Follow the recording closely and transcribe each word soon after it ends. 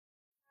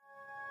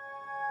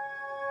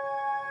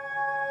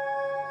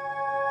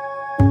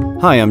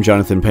Hi, I'm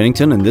Jonathan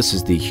Pennington, and this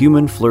is the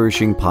Human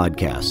Flourishing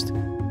Podcast.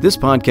 This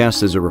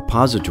podcast is a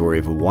repository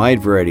of a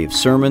wide variety of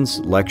sermons,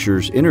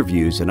 lectures,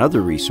 interviews, and other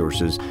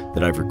resources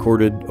that I've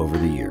recorded over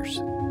the years.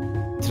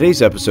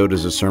 Today's episode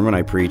is a sermon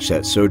I preached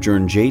at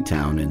Sojourn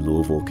J-Town in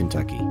Louisville,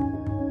 Kentucky.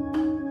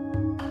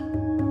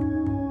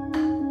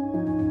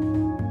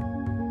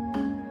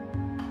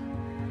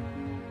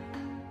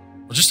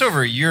 Well, just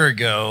over a year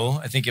ago,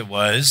 I think it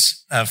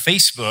was,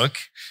 Facebook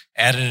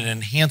added an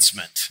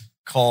enhancement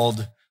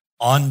called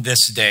On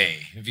This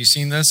Day. Have you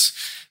seen this?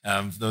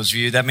 Those of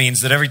you, that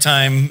means that every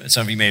time,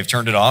 some of you may have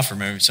turned it off, or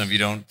maybe some of you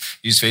don't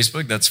use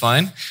Facebook, that's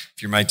fine.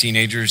 If you're my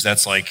teenagers,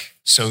 that's like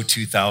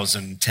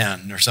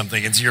 2010 or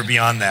something. It's a year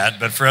beyond that.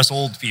 But for us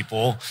old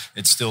people,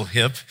 it's still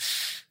hip.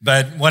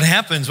 But what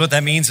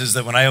that means is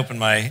that when I open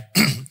my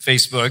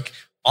Facebook,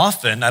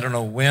 often, I don't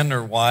know when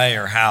or why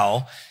or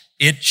how,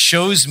 it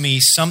shows me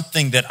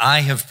something that I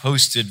have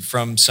posted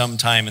from some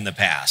time in the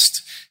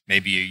past.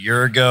 Maybe a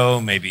year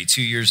ago, maybe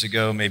 2 years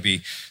ago,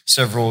 maybe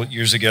several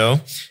years ago.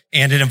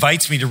 And it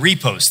invites me to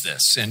repost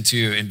this and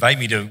to invite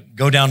me to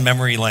go down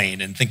memory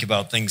lane and think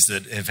about things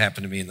that have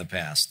happened to me in the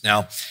past.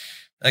 Now,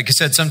 like I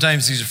said,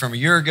 sometimes these are from a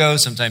year ago,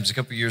 sometimes a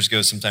couple of years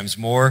ago, sometimes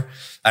more.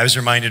 I was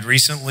reminded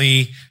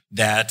recently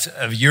that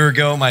a year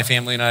ago, my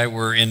family and I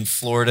were in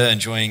Florida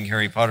enjoying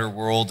Harry Potter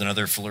World and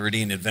other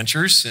Floridian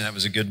adventures, and that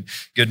was a good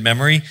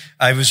memory.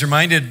 I was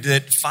reminded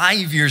that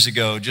 5 years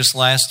ago, just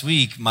last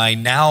week, my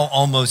now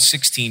almost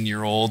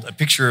 16-year-old, a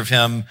picture of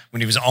him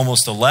when he was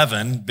almost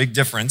 11, big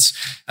difference,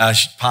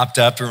 popped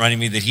up, reminding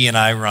me that he and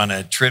I were on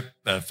a trip,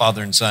 a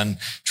father and son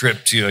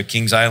trip to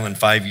Kings Island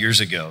 5 years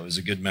ago. It was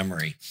a good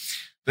memory.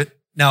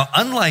 Now,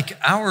 unlike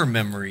our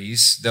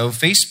memories, though,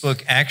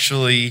 Facebook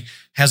actually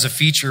has a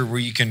feature where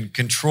you can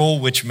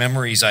control which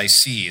memories I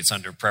see. It's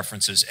under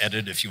Preferences,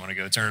 Edit, if you want to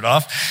go turn it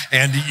off.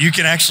 And you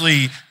can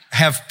actually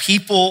have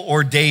people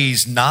or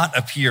days not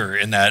appear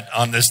in that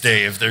On This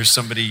Day if there's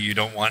somebody you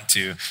don't want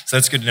to. So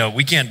that's good to know.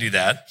 We can't do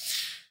that.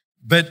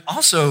 But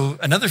also,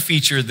 another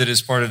feature that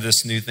is part of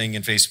this new thing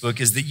in Facebook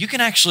is that you can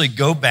actually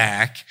go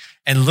back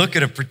and look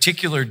at a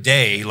particular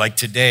day, like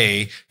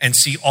today, and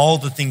see all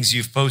the things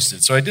you've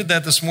posted. So I did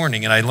that this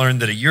morning, and I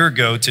learned that a year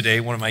ago today,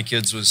 one of my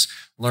kids was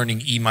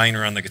learning E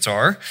minor on the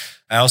guitar.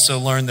 I also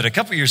learned that a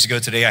couple years ago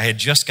today, I had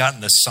just gotten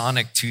the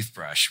sonic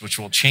toothbrush, which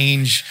will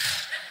change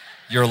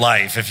your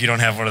life if you don't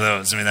have one of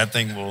those. I mean, that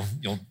thing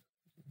you'll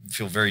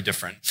feel very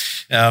different.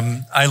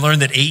 I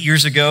learned that 8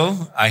 years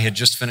ago, I had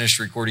just finished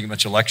recording a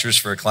bunch of lectures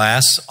for a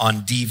class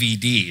on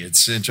DVD.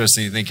 It's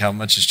interesting to think how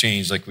much has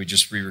changed. Like we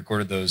just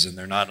re-recorded those and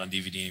they're not on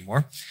DVD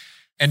anymore.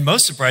 And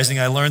most surprising,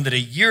 I learned that a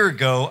year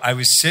ago, I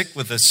was sick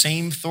with the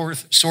same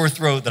sore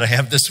throat that I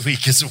have this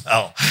week as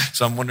well.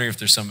 So I'm wondering if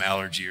there's some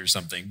allergy or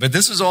something. But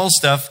this is all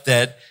stuff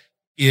that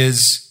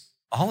is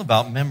all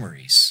about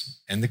memories.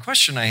 And the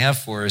question I have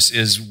for us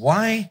is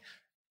why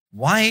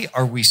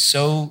are we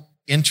so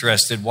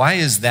interested? Why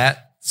is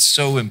that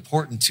so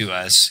important to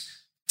us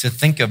to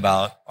think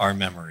about our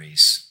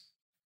memories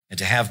and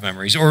to have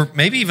memories? Or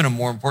maybe even a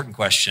more important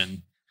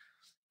question,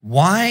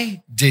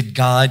 why did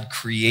God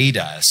create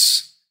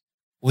us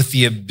with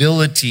the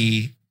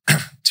ability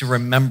to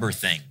remember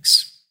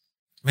things?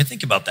 I mean,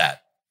 think about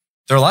that.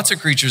 There are lots of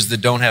creatures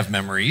that don't have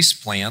memories,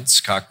 plants,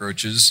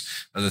 cockroaches,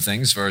 other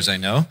things, as far as I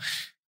know.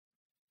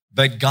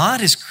 But God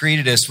has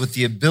created us with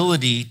the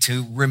ability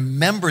to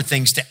remember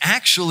things, to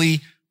actually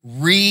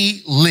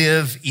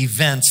relive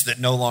events that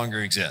no longer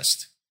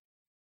exist.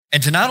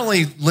 And to not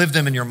only live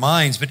them in your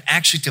minds, but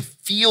actually to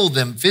feel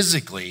them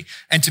physically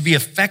and to be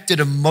affected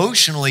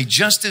emotionally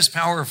just as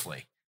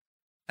powerfully.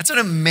 That's an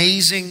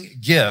amazing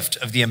gift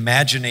of the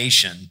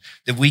imagination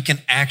that we can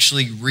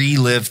actually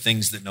relive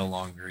things that no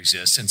longer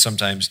exist. And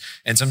sometimes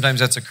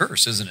that's a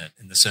curse, isn't it?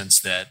 In the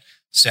sense that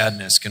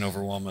sadness can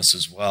overwhelm us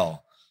as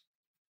well.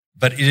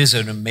 But it is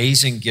an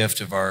amazing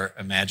gift of our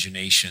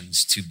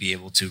imaginations to be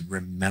able to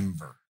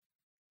remember.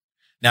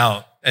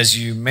 Now, as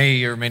you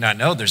may or may not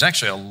know, there's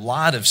actually a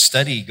lot of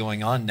study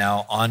going on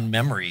now on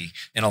memory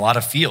in a lot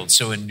of fields.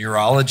 So in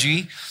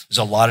neurology, there's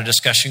a lot of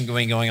discussion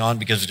going on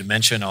because of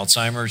dementia and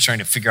Alzheimer's, trying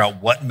to figure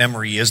out what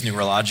memory is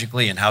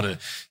neurologically and how to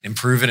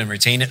improve it and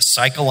retain it.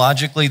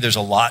 Psychologically, there's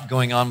a lot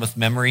going on with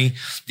memory,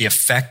 the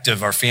effect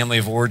of our family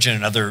of origin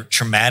and other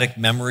traumatic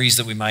memories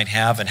that we might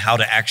have and how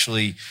to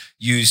actually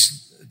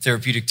use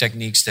therapeutic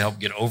techniques to help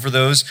get over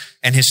those.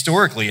 And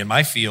historically, in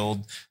my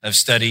field of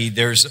study,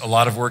 there's a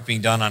lot of work being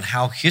done on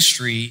how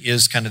history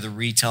is kind of the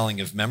retelling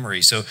of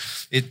memory. So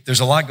there's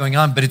a lot going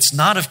on, but it's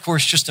not, of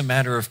course, just a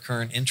matter of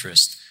current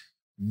interest.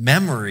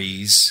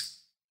 Memories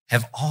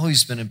have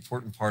always been an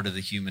important part of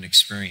the human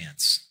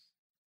experience.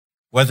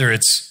 Whether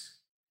it's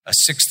a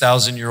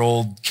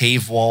 6,000-year-old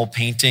cave wall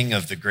painting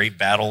of the great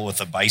battle with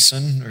a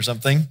bison or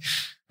something,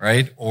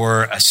 right?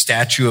 Or a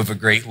statue of a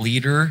great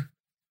leader,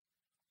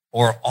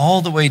 or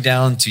all the way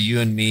down to you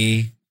and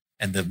me,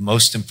 and the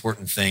most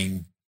important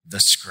thing, the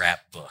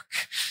scrapbook.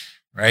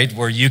 right?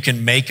 Where you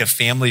can make a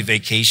family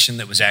vacation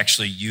that was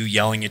actually you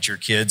yelling at your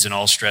kids and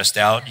all stressed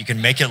out. You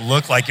can make it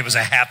look like it was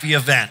a happy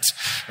event,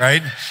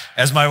 right?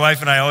 As my wife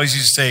and I always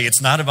used to say,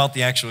 it's not about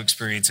the actual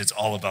experience, it's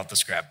all about the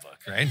scrapbook,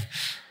 right?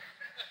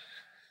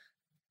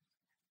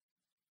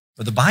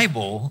 But the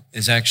Bible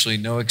is actually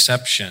no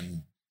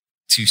exception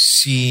to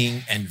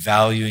seeing and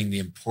valuing the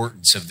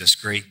importance of this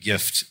great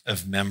gift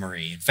of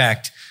memory. In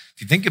fact,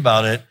 if you think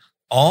about it,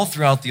 all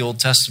throughout the Old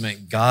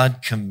Testament,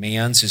 God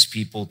commands his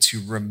people to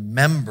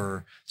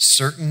remember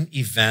certain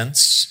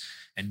events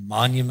and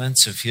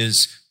monuments of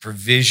his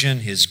provision,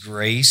 his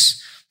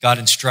grace. God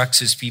instructs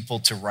his people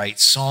to write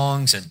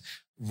songs and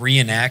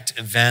reenact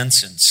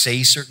events and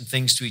say certain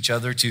things to each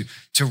other, to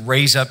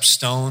raise up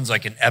stones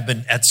like an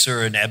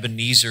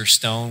Ebenezer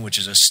stone, which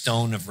is a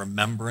stone of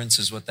remembrance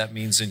is what that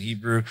means in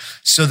Hebrew,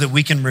 so that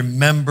we can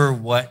remember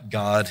what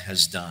God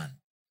has done.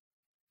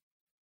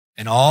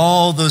 And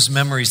all those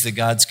memories that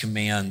God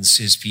commands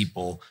his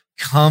people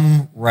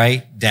come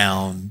right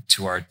down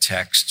to our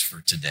text for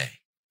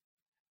today.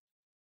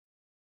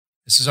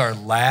 This is our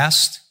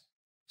last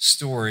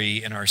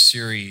story in our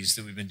series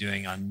that we've been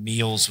doing on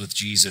meals with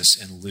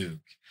Jesus in Luke.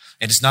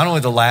 And it's not only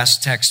the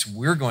last text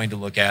we're going to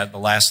look at, the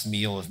last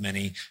meal of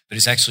many, but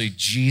it's actually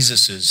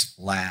Jesus's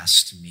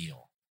last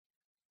meal,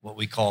 what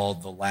we call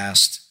the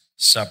Last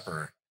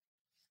Supper.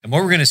 And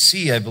what we're going to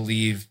see, I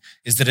believe,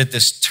 is that at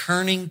this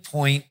turning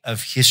point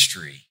of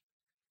history,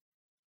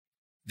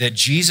 that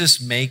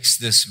Jesus makes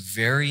this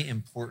very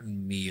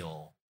important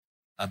meal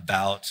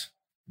about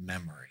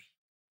memory.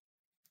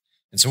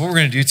 And so what we're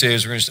going to do today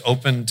is we're going to just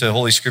open to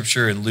Holy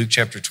Scripture in Luke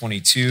chapter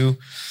 22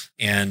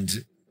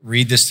 and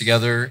read this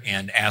together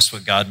and ask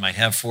what God might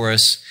have for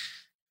us.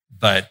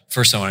 But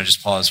first, I want to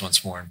just pause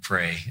once more and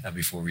pray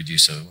before we do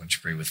so. Why don't you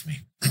pray with me?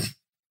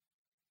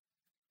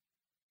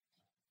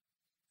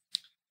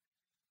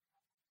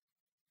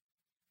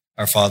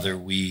 Our Father,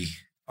 we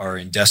are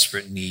in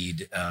desperate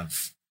need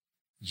of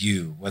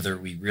you, whether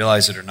we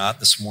realize it or not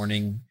this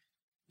morning.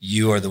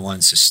 You are the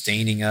one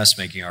sustaining us,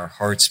 making our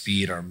hearts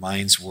beat, our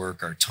minds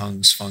work, our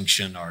tongues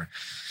function, our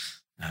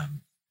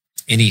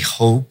any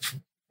hope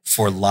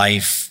for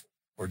life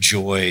or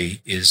joy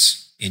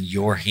is in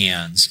your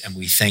hands. And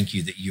we thank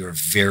you that you are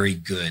very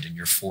good and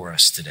you're for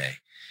us today.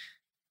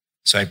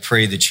 So I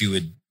pray that you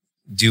would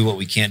do what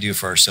we can't do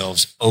for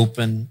ourselves.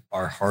 Open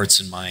our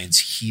hearts and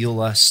minds, heal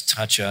us,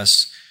 touch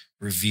us,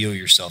 reveal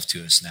yourself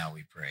to us now,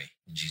 we pray.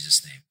 In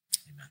Jesus' name,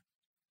 amen.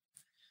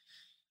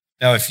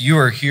 Now, if you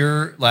were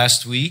here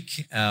last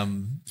week,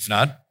 if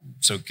not,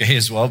 it's okay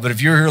as well. But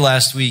if you were here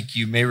last week,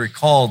 you may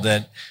recall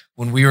that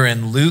when we were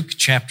in Luke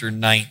chapter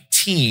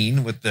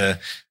 19 with the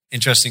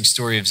interesting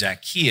story of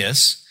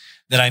Zacchaeus,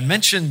 that I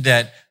mentioned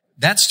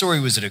that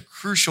story was at a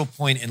crucial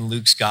point in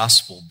Luke's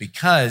gospel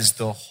because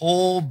the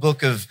whole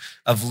book of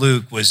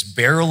Luke was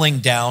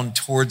barreling down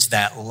towards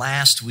that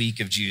last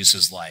week of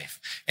Jesus' life.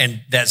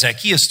 And that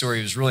Zacchaeus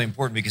story was really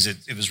important because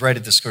it was right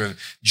at this sort of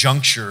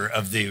juncture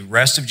of the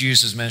rest of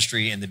Jesus'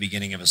 ministry and the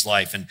beginning of his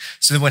life. And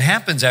so then what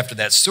happens after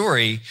that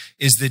story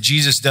is that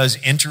Jesus does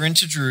enter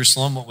into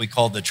Jerusalem, what we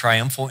call the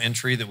triumphal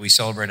entry that we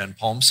celebrate on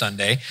Palm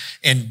Sunday.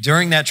 And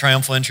during that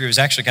triumphal entry, it was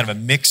actually kind of a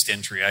mixed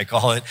entry, I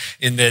call it,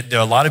 in that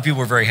a lot of people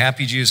were very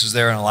happy Jesus was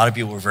there and a lot of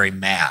people were very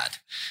mad.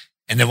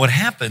 And then what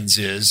happens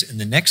is in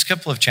the next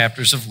couple of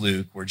chapters of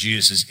Luke, where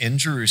Jesus is in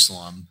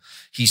Jerusalem,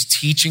 he's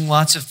teaching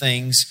lots of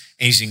things,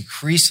 and he's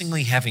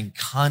increasingly having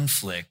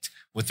conflict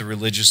with the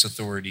religious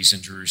authorities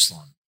in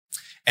Jerusalem.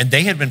 And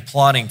they had been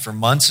plotting for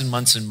months and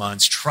months and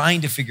months, trying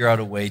to figure out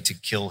a way to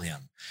kill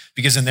him.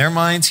 Because in their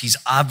minds, he's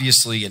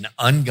obviously an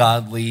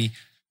ungodly,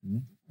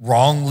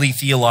 wrongly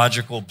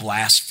theological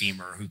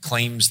blasphemer who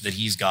claims that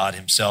he's God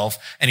himself,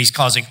 and he's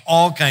causing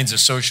all kinds of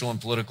social and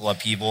political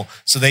upheaval.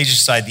 So they just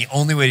decide the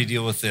only way to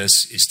deal with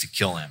this is to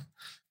kill him.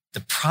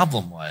 The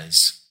problem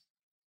was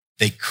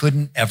they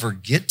couldn't ever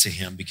get to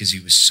him because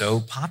he was so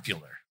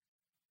popular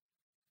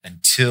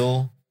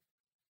until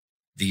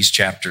these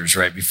chapters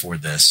right before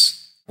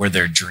this, where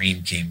their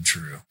dream came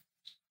true.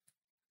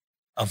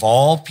 Of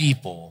all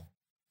people,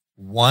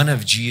 one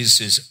of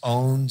Jesus'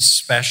 own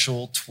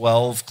special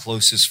 12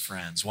 closest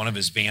friends, one of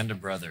his band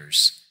of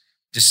brothers,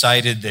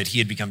 decided that he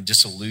had become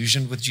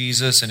disillusioned with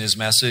Jesus and his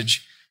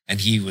message,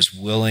 and he was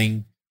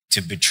willing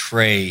to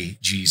betray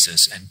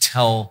Jesus and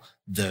tell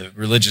the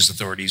religious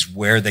authorities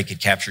where they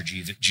could capture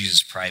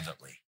Jesus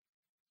privately.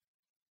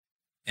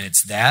 And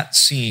it's that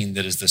scene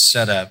that is the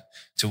setup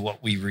to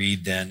what we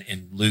read then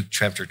in Luke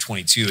chapter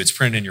 22. It's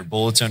printed in your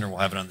bulletin, or we'll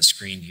have it on the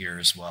screen here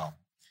as well.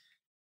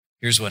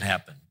 Here's what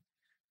happened.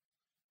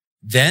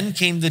 Then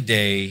came the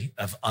day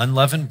of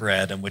unleavened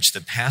bread on which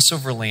the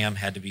Passover lamb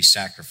had to be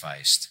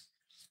sacrificed.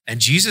 And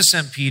Jesus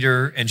sent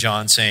Peter and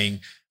John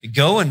saying,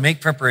 "Go and make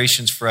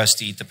preparations for us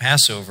to eat the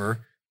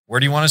Passover."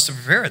 "Where do you want us to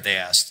prepare it?" they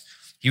asked.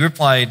 He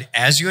replied,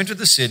 "As you enter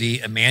the city,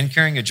 a man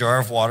carrying a jar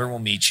of water will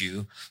meet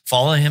you.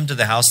 Follow him to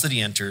the house that he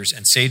enters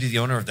and say to the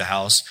owner of the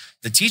house,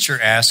 'The teacher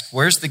asks,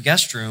 where's the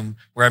guest room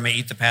where I may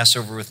eat the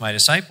Passover with my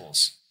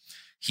disciples?'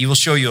 He will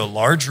show you a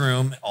large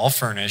room, all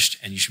furnished,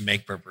 and you should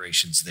make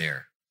preparations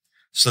there."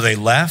 So they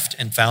left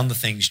and found the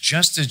things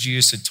just as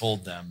Jesus had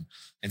told them,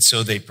 and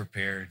so they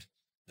prepared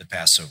the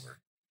Passover.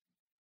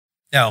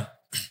 Now,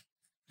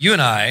 you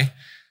and I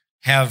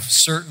have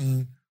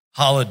certain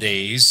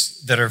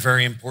holidays that are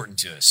very important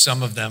to us.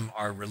 Some of them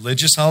are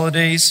religious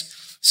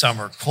holidays, some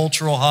are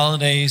cultural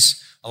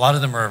holidays. A lot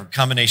of them are a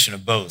combination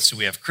of both. So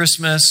we have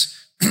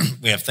Christmas,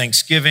 we have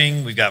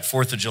Thanksgiving, we've got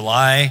 4th of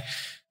July.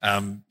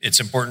 It's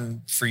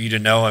important for you to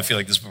know, I feel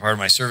like this is part of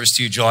my service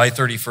to you, July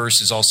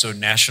 31st is also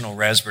National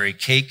Raspberry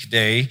Cake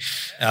Day,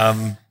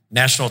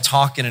 National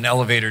Talk in an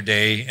Elevator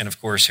Day, and of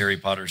course, Harry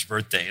Potter's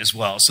birthday as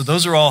well. So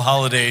those are all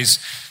holidays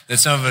that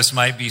some of us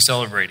might be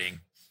celebrating.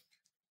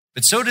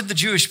 But so did the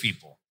Jewish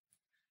people.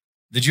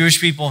 The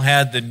Jewish people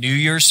had the New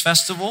Year's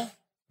festival,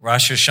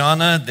 Rosh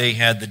Hashanah. They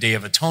had the Day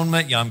of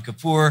Atonement, Yom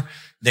Kippur.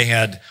 They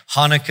had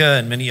Hanukkah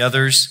and many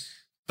others.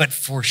 But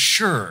for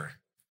sure,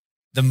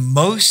 the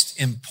most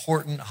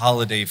important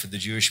holiday for the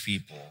Jewish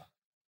people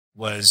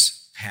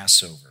was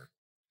Passover.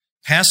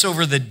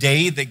 Passover, the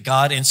day that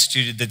God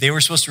instituted, that they were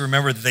supposed to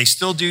remember, that they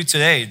still do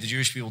today, the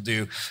Jewish people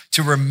do,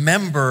 to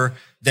remember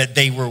that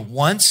they were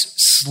once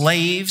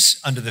slaves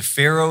under the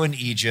Pharaoh in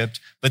Egypt,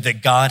 but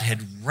that God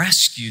had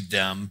rescued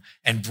them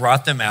and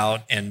brought them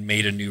out and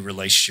made a new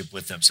relationship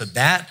with them. So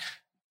that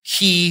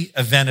key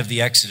event of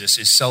the Exodus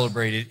is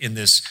celebrated in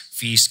this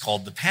feast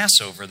called the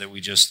Passover that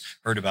we just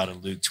heard about in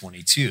Luke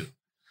 22.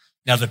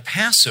 Now, the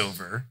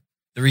Passover,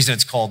 the reason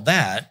it's called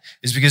that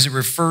is because it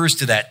refers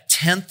to that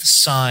 10th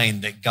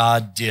sign that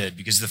God did,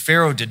 because the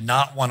Pharaoh did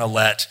not want to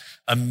let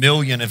 1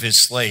 million of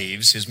his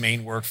slaves, his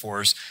main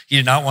workforce, he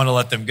did not want to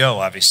let them go,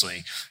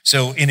 obviously.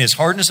 So in his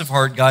hardness of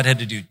heart, God had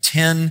to do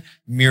 10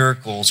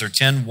 miracles or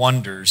 10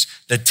 wonders,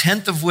 the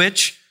 10th of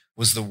which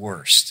was the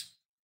worst.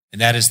 And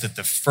that is that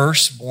the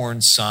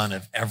firstborn son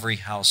of every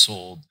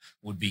household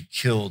would be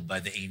killed by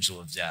the angel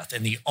of death.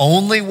 And the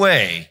only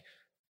way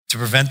to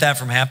prevent that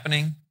from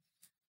happening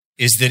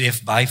is that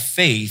if by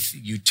faith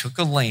you took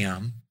a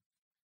lamb,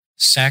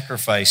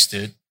 sacrificed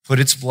it, put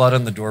its blood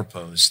on the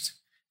doorpost,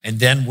 and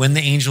then when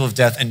the angel of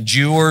death, and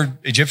Jew or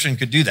Egyptian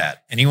could do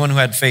that, anyone who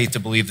had faith to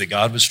believe that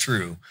God was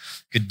true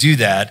could do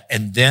that,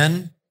 and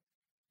then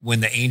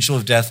when the angel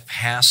of death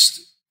passed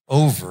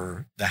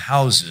over the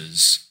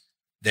houses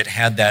that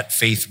had that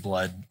faith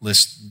blood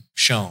list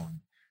shown,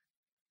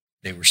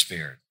 they were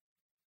spared.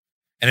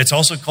 And it's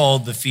also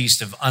called the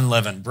Feast of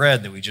Unleavened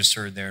Bread that we just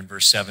heard there in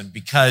verse 7,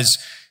 because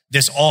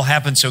this all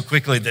happened so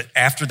quickly that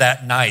after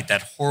that night,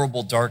 that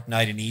horrible dark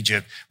night in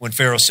Egypt, when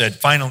Pharaoh said,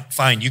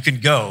 fine, you can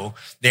go,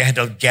 they had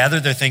to gather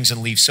their things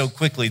and leave so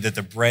quickly that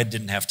the bread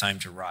didn't have time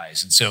to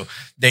rise. And so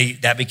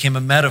that became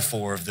a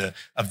metaphor of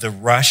the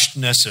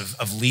rushedness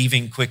of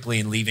leaving quickly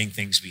and leaving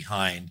things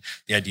behind,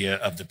 the idea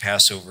of the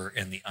Passover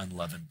and the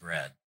unleavened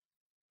bread.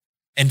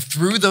 And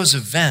through those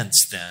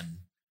events then,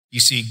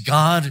 you see,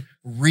 God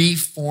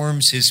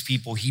reforms his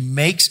people. He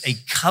makes a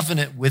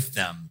covenant with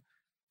them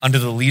under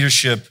the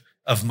leadership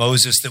of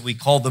Moses that we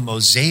call the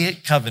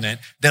Mosaic covenant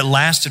that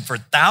lasted for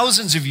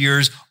thousands of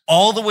years,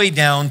 all the way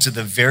down to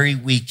the very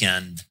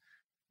weekend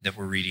that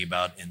we're reading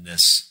about in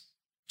this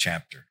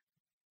chapter.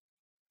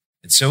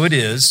 And so it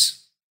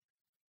is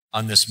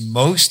on this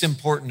most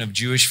important of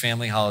Jewish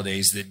family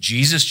holidays that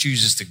Jesus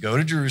chooses to go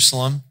to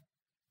Jerusalem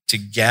to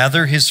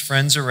gather his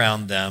friends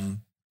around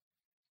them.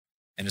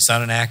 And it's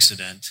not an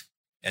accident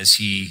as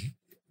he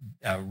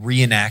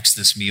reenacts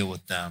this meal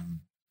with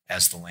them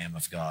as the Lamb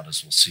of God,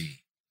 as we'll see.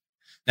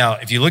 Now,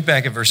 if you look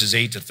back at verses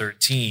 8 to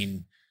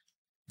 13,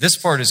 this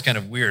part is kind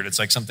of weird. It's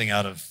like something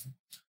out of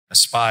a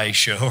spy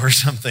show or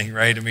something,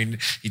 right? I mean,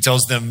 he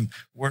tells them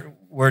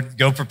where to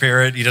go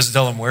prepare it. He doesn't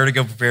tell them where to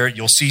go prepare it.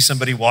 You'll see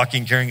somebody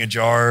walking carrying a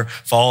jar,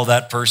 follow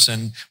that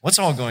person. What's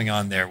all going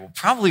on there? Well,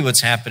 probably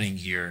what's happening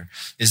here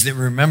is that,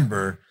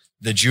 remember,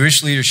 the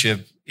Jewish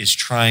leadership is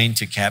trying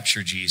to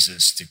capture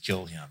Jesus to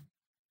kill him.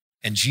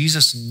 And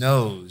Jesus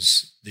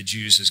knows that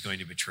Judas is going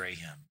to betray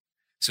him.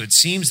 So it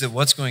seems that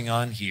what's going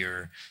on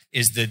here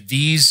is that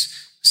these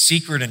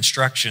secret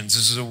instructions,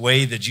 this is a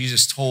way that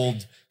Jesus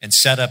told and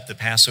set up the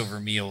Passover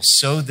meal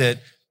so that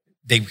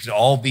they could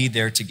all be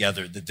there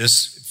together, that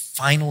this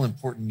final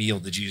important meal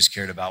that Jesus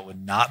cared about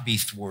would not be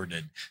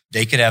thwarted.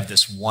 They could have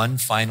this one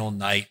final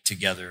night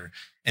together.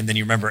 And then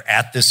you remember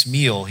at this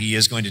meal, he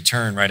is going to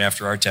turn right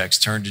after our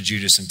text, turn to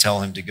Judas and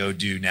tell him to go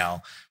do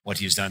now what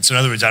he's done. So in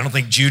other words, I don't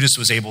think Judas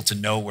was able to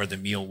know where the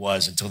meal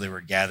was until they were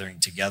gathering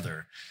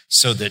together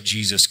so that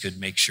Jesus could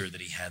make sure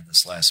that he had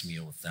this last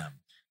meal with them.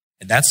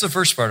 And that's the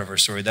first part of our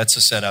story. That's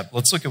the setup.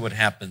 Let's look at what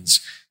happens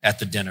at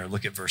the dinner.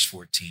 Look at verse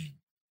 14.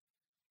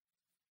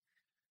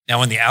 Now,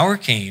 when the hour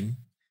came,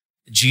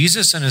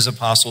 Jesus and his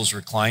apostles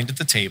reclined at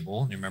the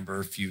table. And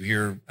remember, if you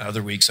hear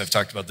other weeks, I've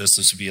talked about this.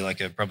 This would be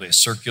like probably a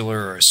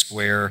circular or a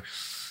square,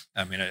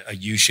 a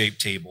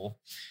U-shaped table.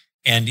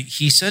 And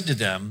he said to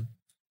them,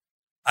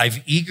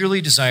 I've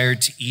eagerly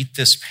desired to eat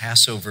this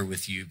Passover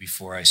with you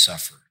before I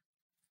suffer.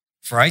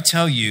 For I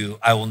tell you,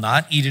 I will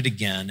not eat it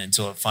again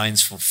until it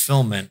finds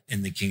fulfillment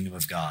in the kingdom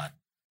of God.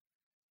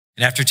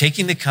 And after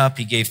taking the cup,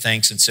 he gave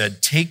thanks and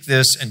said, "Take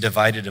this and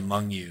divide it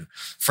among you.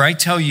 For I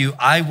tell you,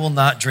 I will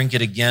not drink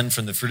it again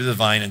from the fruit of the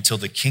vine until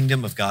the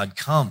kingdom of God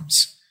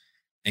comes."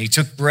 And he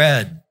took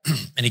bread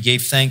and he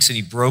gave thanks and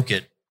he broke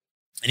it.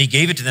 And he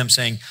gave it to them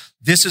saying,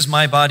 "This is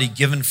my body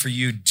given for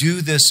you.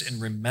 Do this in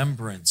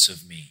remembrance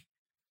of me."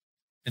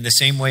 In the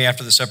same way,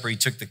 after the supper, he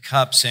took the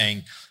cup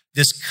saying,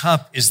 "This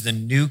cup is the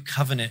new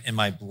covenant in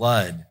my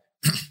blood,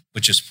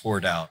 which is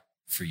poured out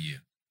for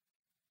you."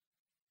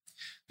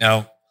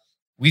 Now,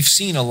 we've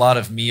seen a lot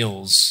of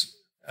meals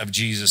of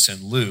Jesus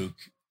in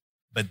Luke,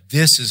 but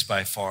this is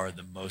by far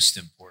the most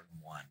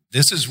important one.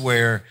 This is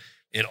where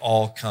it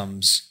all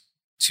comes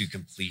to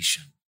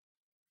completion.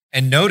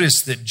 And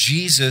notice that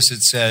Jesus,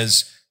 it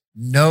says,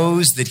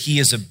 knows that he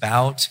is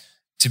about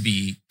to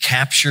be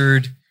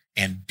captured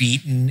and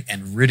beaten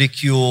and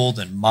ridiculed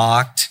and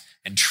mocked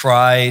and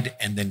tried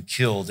and then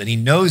killed. And he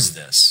knows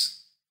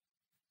this.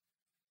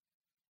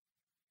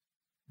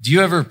 Do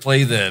you ever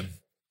play the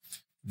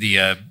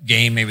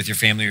game maybe with your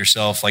family or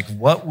yourself? Like,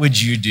 what would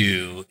you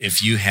do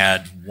if you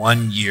had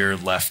 1 year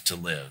left to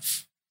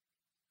live?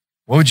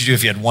 What would you do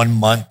if you had 1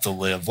 month to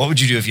live? What would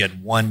you do if you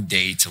had 1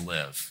 day to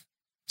live?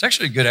 It's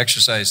actually a good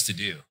exercise to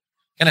do.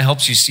 Kind of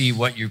helps you see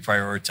what you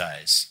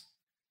prioritize.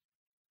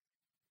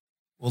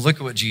 Well, look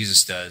at what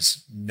Jesus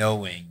does,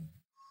 knowing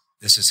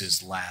this is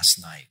his last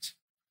night.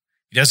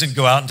 He doesn't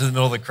go out into the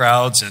middle of the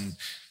crowds and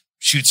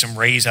shoot some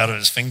rays out of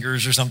his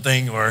fingers or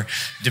something, or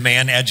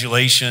demand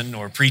adulation,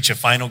 or preach a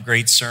final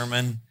great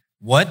sermon.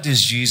 What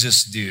does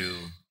Jesus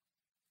do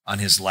on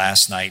his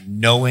last night,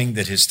 knowing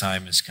that his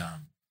time has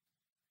come?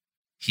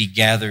 He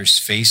gathers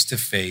face to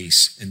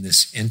face in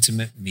this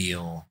intimate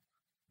meal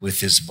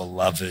with his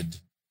beloved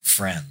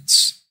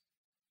friends.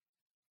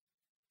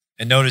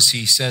 And notice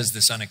he says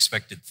this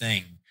unexpected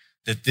thing,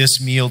 that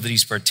this meal that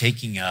he's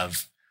partaking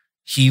of,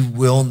 he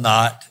will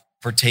not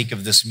partake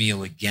of this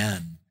meal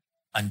again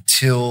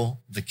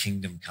until the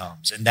kingdom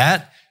comes. And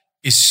that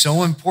is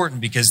so important,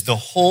 because the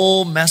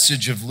whole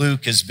message of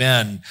Luke has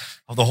been,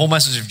 the whole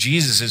message of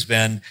Jesus has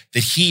been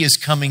that he is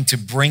coming to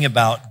bring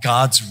about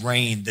God's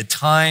reign, the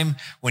time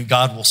when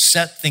God will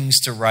set things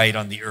to right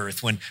on the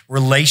earth, when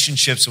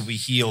relationships will be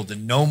healed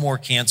and no more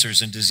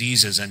cancers and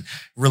diseases, and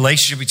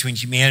relationship between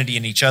humanity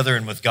and each other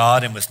and with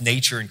God and with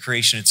nature and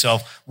creation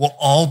itself will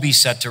all be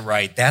set to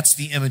right. That's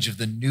the image of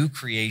the new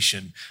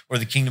creation or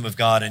the kingdom of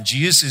God. And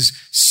Jesus is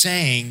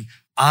saying,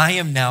 I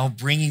am now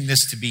bringing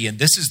this to be. And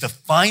this is the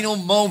final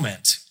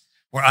moment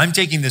where I'm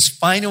taking this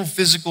final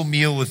physical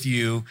meal with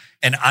you,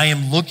 and I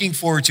am looking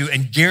forward to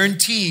and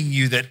guaranteeing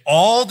you that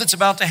all that's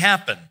about to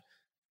happen,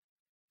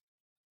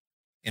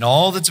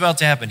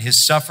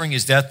 his suffering,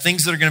 his death,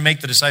 things that are going to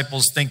make the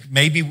disciples think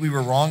maybe we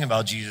were wrong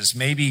about Jesus,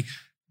 maybe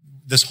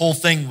this whole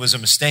thing was a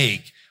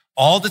mistake.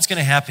 All that's going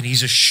to happen,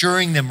 he's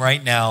assuring them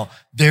right now,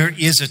 there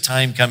is a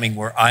time coming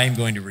where I am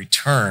going to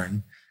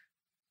return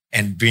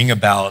and bring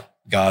about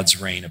God's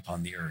reign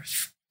upon the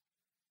earth.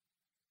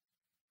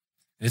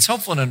 And it's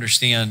helpful to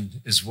understand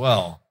as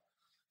well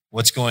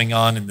what's going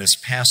on in this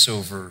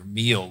Passover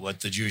meal, what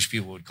the Jewish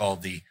people would call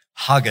the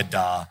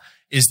Haggadah,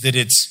 is that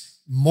it's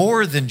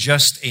more than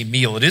just a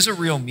meal. It is a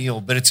real meal,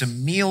 but it's a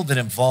meal that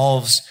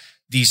involves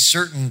these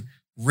certain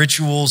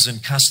rituals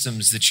and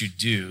customs that you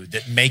do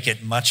that make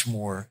it much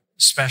more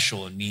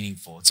special and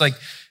meaningful. It's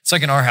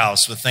like in our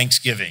house with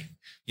Thanksgiving.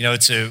 You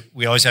know,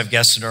 we always have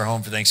guests in our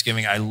home for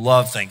Thanksgiving. I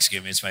love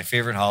Thanksgiving. It's my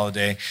favorite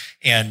holiday.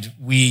 And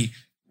we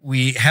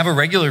have a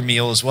regular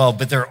meal as well,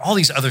 but there are all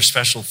these other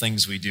special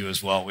things we do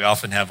as well. We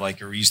often have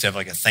we used to have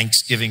a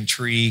Thanksgiving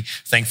tree,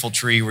 thankful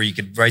tree, where you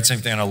could write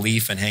something on a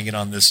leaf and hang it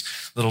on this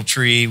little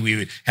tree. We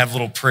would have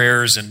little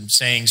prayers and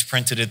sayings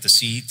printed at the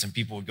seats, and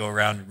people would go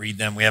around and read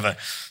them. We have a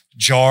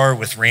jar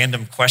with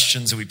random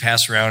questions that we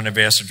pass around, and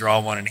everybody has to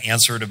draw one and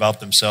answer it about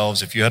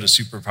themselves. If you had a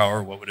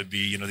superpower, what would it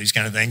be? You know, these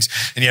kind of things.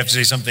 And you have to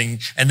say something.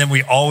 And then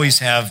we always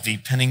have the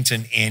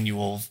Pennington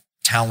annual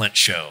talent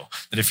show,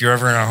 that if you're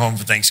ever in our home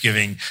for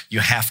Thanksgiving, you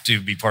have to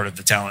be part of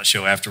the talent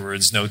show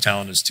afterwards. No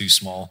talent is too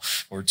small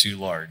or too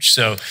large.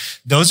 So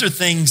those are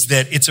things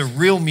that it's a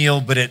real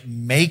meal, but it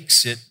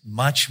makes it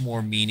much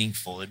more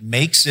meaningful. It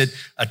makes it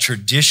a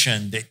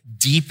tradition that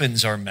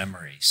deepens our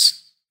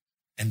memories.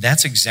 And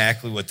that's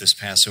exactly what this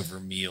Passover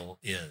meal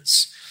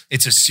is.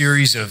 It's a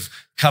series of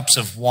cups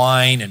of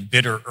wine and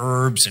bitter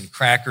herbs and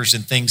crackers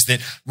and things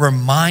that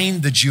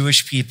remind the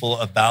Jewish people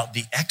about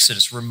the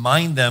Exodus,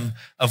 remind them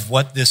of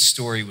what this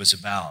story was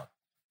about.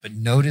 But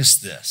notice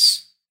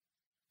this.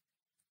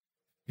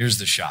 Here's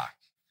the shock.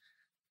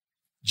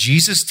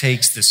 Jesus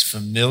takes this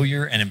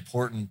familiar and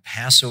important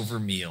Passover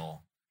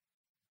meal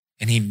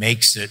and he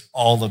makes it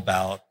all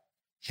about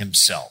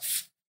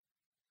himself.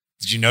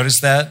 Did you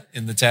notice that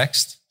in the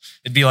text?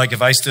 It'd be like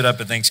if I stood up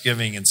at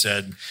Thanksgiving and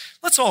said,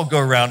 let's all go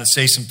around and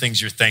say some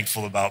things you're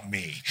thankful about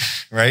me,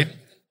 right?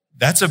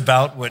 That's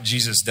about what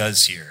Jesus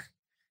does here.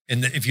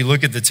 And if you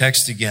look at the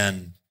text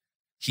again,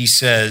 he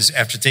says,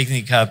 after taking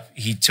the cup,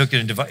 he took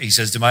it and he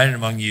says, divide it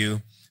among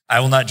you.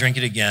 I will not drink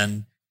it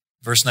again.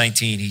 Verse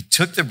 19, he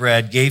took the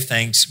bread, gave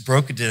thanks,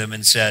 broke it to them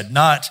and said,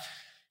 not,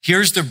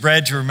 here's the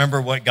bread to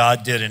remember what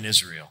God did in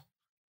Israel.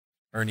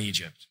 or in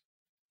Egypt.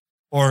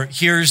 Or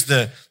here's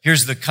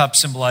the cup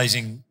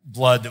symbolizing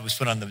blood that was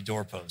put on the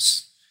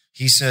doorposts.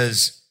 He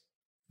says,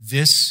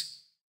 this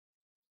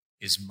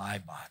is my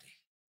body.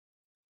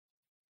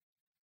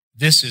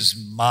 This is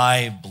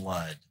my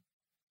blood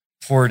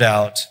poured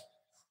out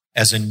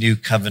as a new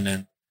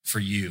covenant for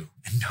you.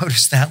 And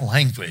notice that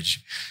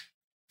language.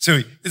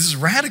 So this is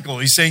radical.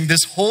 He's saying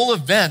this whole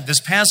event,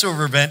 this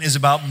Passover event, is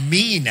about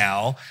me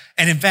now.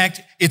 And in fact,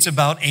 it's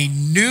about a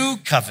new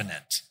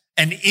covenant.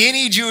 And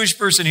any Jewish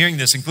person hearing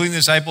this, including the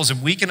disciples,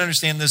 and we can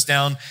understand this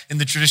down in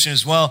the tradition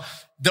as well,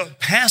 the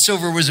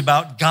Passover was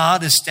about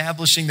God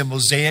establishing the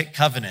Mosaic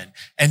covenant.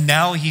 And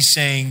now he's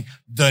saying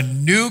the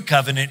new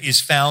covenant is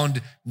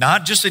found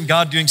not just in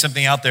God doing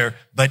something out there,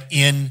 but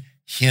in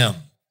him.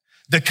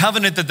 The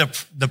covenant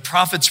that the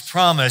prophets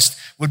promised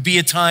would be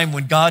a time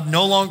when God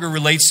no longer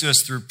relates to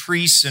us through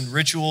priests and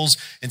rituals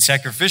and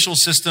sacrificial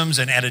systems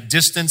and at a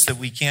distance that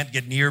we can't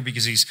get near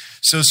because he's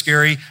so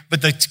scary.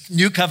 But the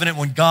new covenant,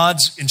 when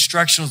God's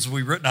instructions will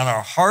be written on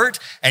our heart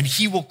and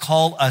he will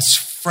call us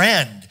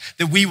friend,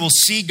 that we will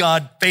see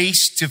God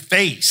face to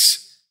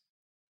face.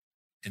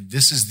 And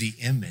this is the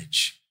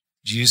image.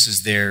 Jesus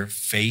is there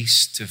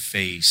face to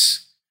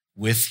face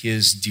with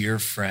his dear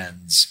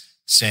friends,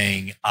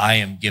 saying, I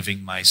am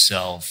giving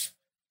myself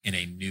in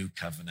a new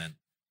covenant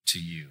to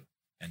you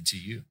and to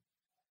you.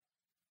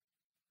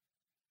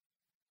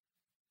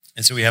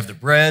 And so we have the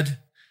bread,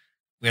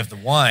 we have the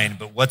wine,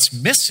 but what's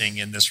missing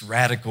in this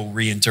radical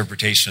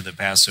reinterpretation of the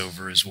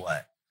Passover is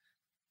what?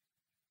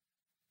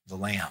 The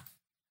lamb.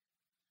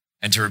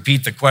 And to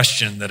repeat the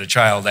question that a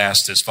child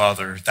asked his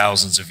father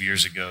thousands of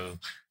years ago,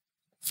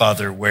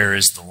 Father, where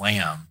is the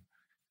lamb?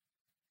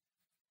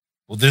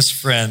 Well, this,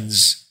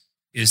 friends,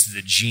 is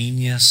the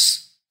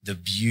genius, the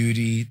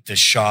beauty, the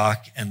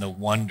shock, and the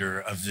wonder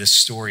of this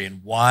story,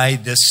 and why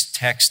this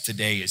text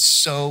today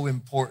is so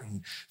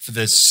important for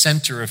the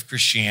center of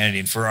Christianity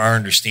and for our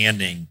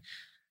understanding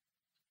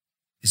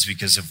is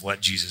because of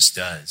what Jesus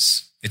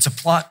does. It's a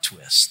plot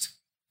twist.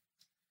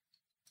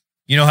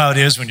 You know how it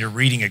is when you're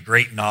reading a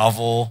great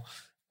novel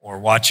or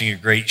watching a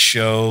great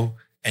show,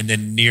 and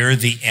then near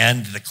the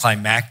end, the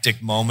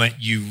climactic moment,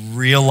 you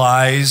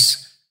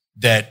realize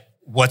that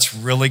what's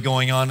really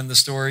going on in the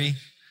story.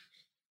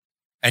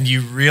 And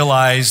you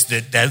realize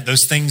that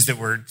those things that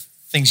were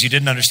things you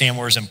didn't understand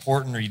were as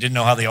important or you didn't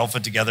know how they all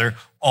fit together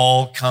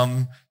all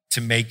come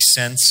to make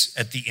sense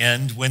at the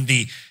end. When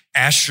the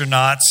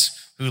astronauts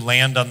who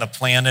land on the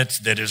planet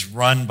that is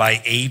run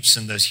by apes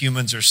and the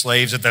humans are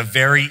slaves at the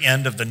very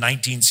end of the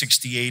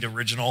 1968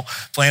 original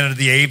Planet of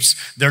the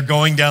Apes, they're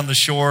going down the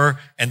shore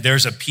and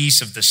there's a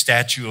piece of the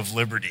Statue of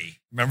Liberty.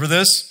 Remember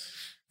this?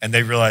 And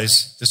they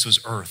realize this was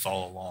Earth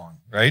all along,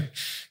 right?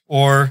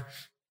 Or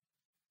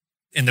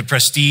in The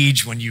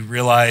Prestige, when you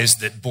realize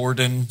that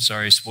Borden,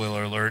 sorry,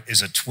 spoiler alert,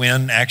 is a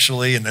twin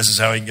actually, and this is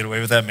how he can get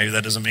away with that. Maybe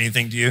that doesn't mean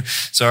anything to you.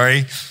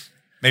 Sorry.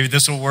 Maybe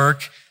this will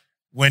work.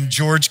 When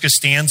George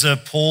Costanza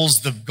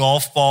pulls the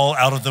golf ball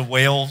out of the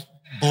whale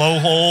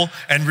blowhole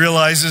and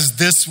realizes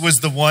this was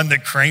the one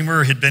that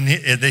Kramer had been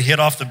hit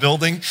off the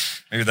building.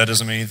 Maybe that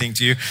doesn't mean anything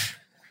to you.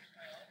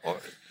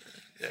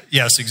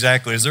 Yes,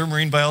 exactly. Is there a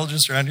marine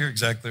biologist around here?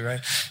 Exactly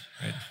right.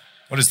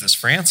 What is this,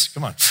 France?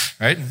 Come on,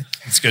 right?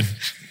 It's good.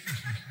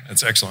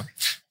 That's excellent.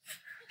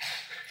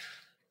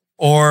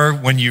 Or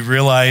when you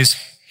realize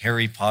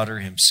Harry Potter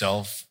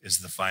himself is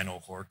the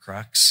final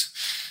Horcrux.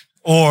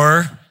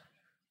 Or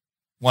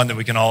one that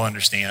we can all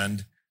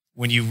understand,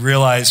 when you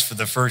realize for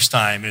the first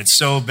time, and it's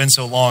been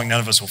so long, none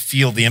of us will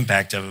feel the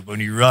impact of it, but when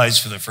you realize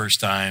for the first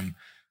time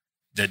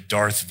that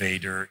Darth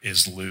Vader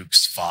is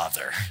Luke's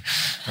father,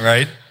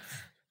 right?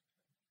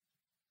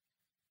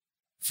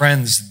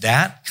 Friends,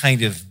 that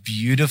kind of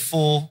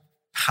beautiful,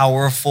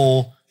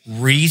 powerful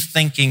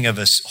rethinking of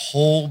a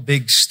whole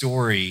big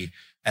story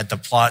at the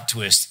plot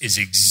twist is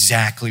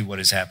exactly what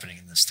is happening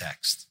in this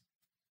text.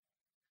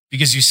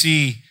 Because you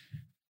see,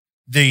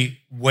 the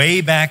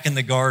way back in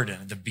the garden,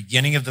 at the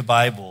beginning of the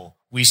Bible,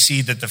 we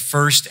see that the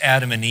first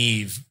Adam and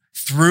Eve,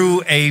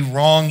 through a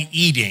wrong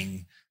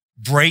eating,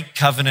 break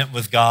covenant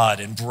with God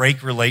and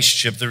break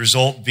relationship, the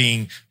result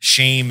being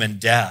shame and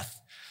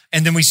death.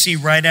 And then we see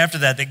right after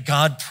that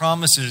God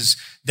promises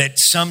that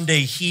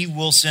someday he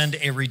will send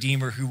a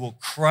redeemer who will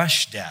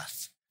crush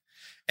death.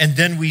 And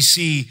then we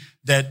see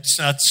that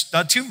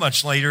not too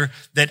much later,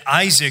 that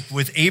Isaac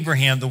with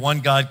Abraham, the one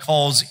God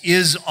calls,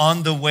 is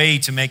on the way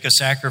to make a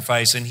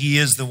sacrifice. And he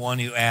is the one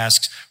who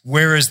asks,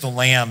 where is the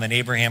lamb? And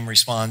Abraham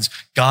responds,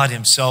 God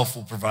himself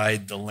will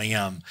provide the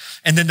lamb.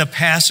 And then the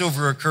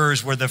Passover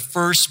occurs where the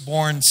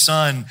firstborn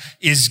son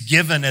is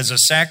given as a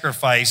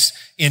sacrifice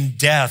in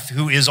death,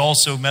 who is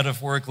also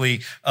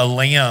metaphorically a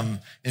lamb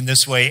in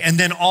this way. And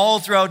then all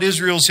throughout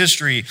Israel's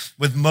history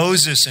with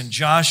Moses and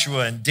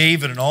Joshua and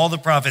David and all the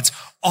prophets,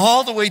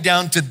 all the way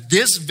down to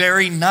this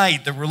very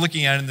night that we're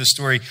looking at in this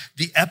story,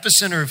 the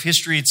epicenter of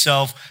history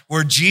itself,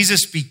 where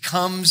Jesus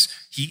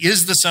he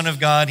is the Son of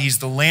God, he's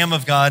the Lamb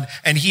of God,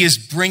 and he is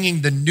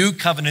bringing the new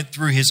covenant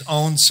through his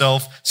own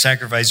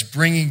self-sacrifice,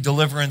 bringing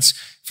deliverance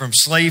from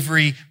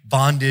slavery,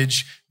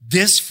 bondage,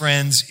 This,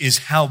 friends, is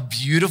how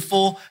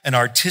beautiful and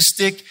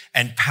artistic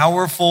and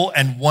powerful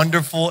and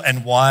wonderful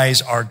and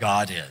wise our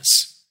God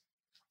is.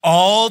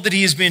 All that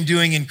he has been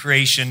doing in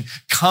creation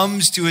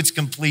comes to its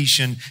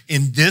completion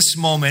in this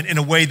moment in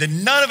a way that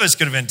none of us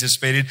could have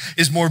anticipated,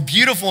 is more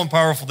beautiful and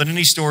powerful than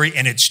any story,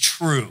 and it's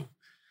true.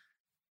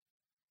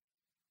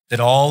 That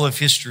all of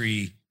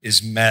history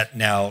is met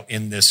now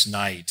in this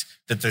night,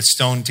 that the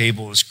stone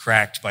table is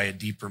cracked by a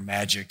deeper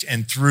magic,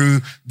 and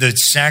through the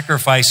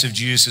sacrifice of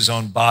Jesus'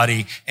 own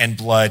body and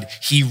blood,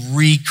 he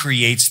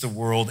recreates the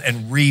world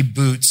and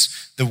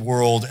reboots the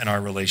world and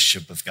our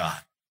relationship with God.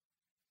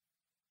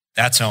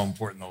 That's how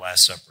important the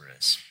Last Supper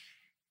is.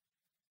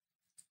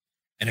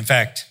 And in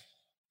fact,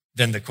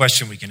 then the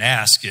question we can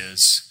ask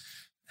is,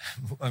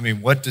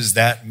 what does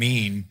that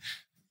mean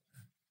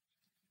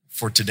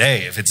for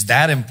today? If it's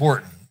that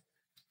important,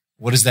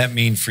 what does that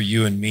mean for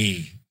you and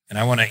me? And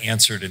I want to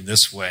answer it in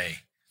this way.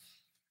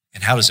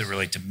 And how does it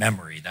relate to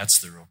memory?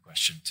 That's the real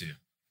question too.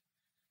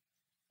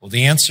 Well,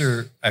 the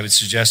answer I would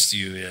suggest to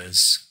you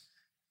is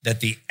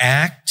that the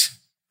act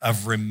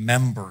of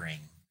remembering,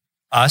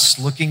 us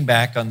looking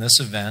back on this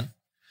event,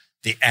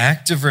 the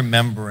act of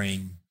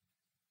remembering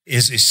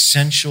is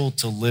essential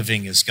to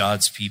living as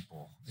God's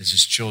people, as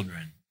his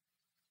children,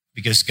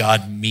 because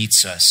God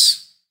meets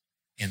us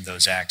in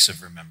those acts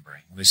of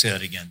remembering. Let me say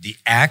that again.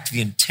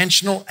 The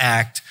intentional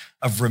act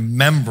of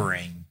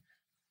remembering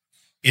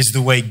is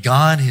the way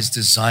God has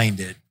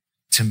designed it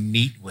to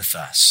meet with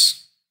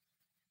us.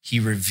 He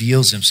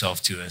reveals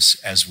himself to us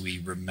as we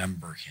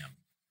remember him.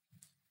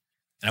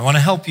 And I want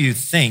to help you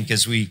think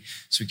as we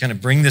kind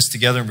of bring this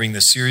together and bring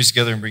this series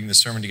together and bring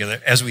this sermon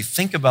together. As we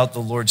think about the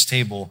Lord's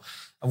table,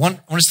 I want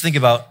us to think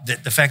about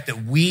the fact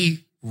that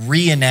we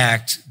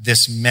reenact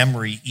this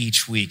memory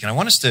each week. And I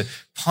want us to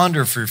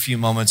ponder for a few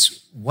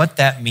moments what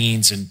that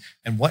means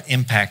and what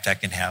impact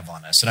that can have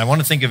on us. And I want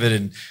to think of it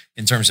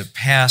in terms of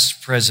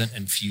past, present,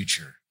 and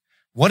future.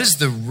 What is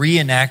the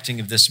reenacting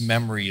of this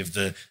memory of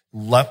the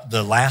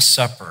Last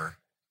Supper?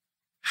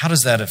 How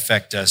does that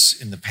affect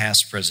us in the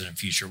past, present, and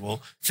future?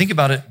 Well, think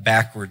about it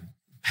backward,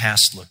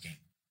 past looking.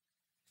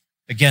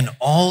 Again,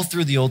 all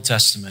through the Old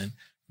Testament,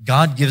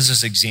 God gives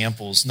us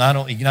examples. He not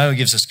only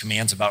gives us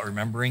commands about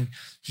remembering,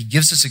 he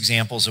gives us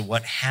examples of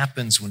what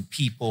happens when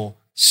people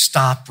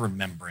stop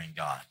remembering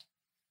God.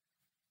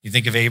 You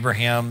think of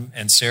Abraham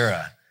and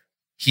Sarah.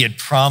 He had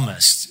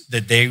promised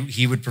that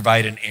he would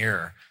provide an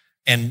heir.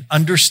 And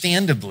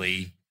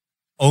understandably,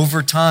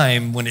 over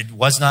time, when it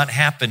was not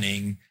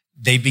happening,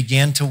 they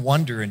began to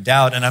wonder and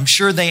doubt. And I'm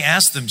sure they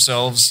asked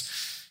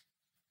themselves,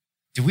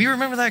 did we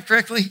remember that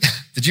correctly?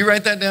 Did you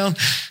write that down?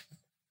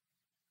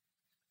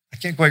 I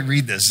can't quite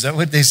read this. Is that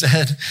what they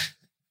said?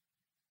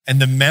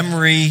 And the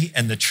memory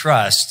and the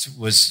trust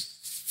was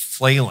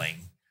flailing.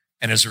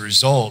 And as a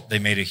result, they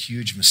made a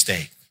huge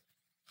mistake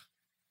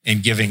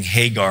in giving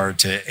Hagar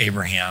to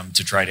Abraham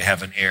to try to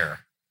have an heir.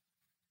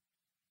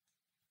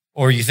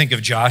 Or you think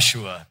of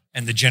Joshua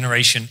and the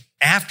generation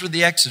after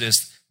the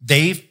Exodus.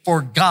 They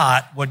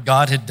forgot what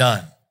God had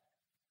done.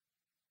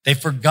 They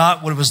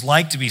forgot what it was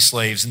like to be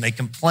slaves, and they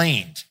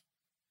complained.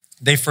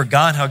 They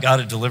forgot how God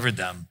had delivered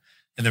them,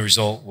 and the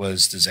result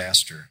was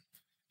disaster.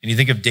 And you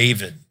think of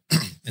David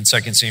in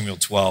 2 Samuel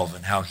 12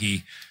 and how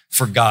he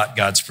forgot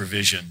God's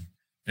provision,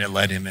 and it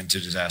led him into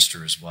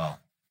disaster as well.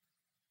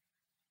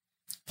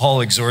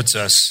 Paul exhorts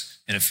us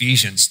in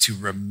Ephesians to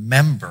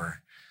remember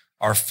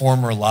our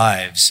former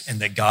lives and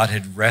that God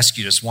had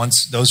rescued us.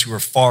 Once those who were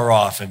far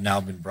off have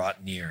now been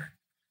brought near.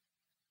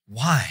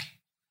 Why?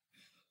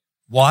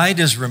 Why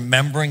does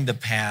remembering the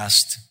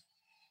past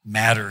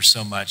matter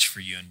so much for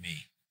you and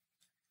me?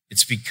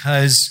 It's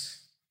because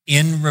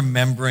in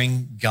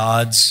remembering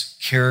God's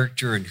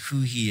character and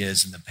who he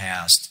is in the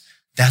past,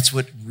 that's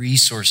what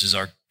resources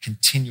our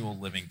continual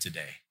living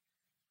today.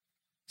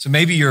 So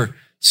maybe you're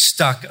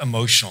stuck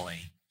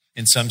emotionally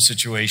in some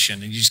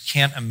situation and you just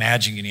can't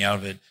imagine getting out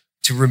of it.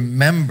 To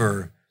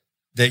remember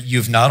that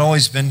you've not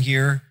always been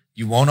here,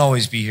 you won't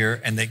always be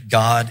here, and that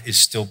God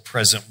is still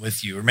present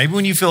with you. Or maybe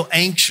when you feel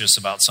anxious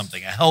about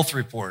something, a health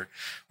report,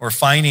 or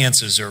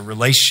finances, or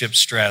relationship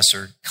stress,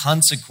 or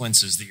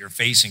consequences that you're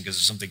facing because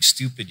of something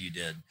stupid you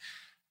did.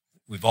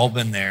 We've all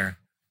been there.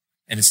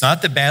 And it's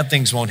not that bad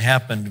things won't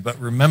happen, but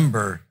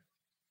remember,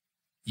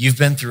 you've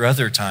been through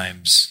other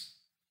times,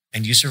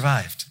 and you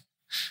survived.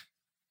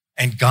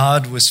 And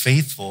God was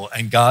faithful,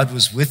 and God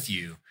was with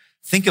you.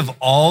 Think of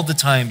all the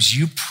times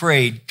you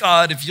prayed,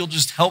 God, if you'll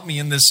just help me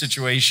in this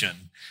situation.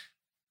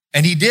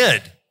 And he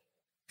did.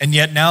 And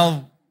yet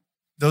now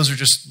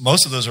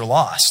most of those are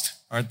lost,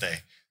 aren't they?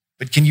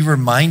 But can you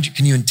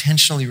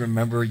intentionally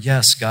remember,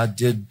 yes, God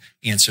did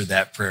answer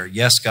that prayer.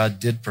 Yes, God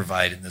did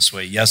provide in this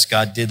way. Yes,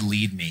 God did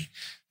lead me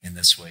in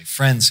this way.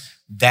 Friends,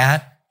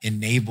 that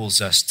enables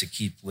us to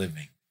keep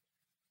living.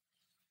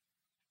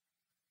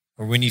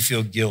 Or when you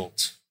feel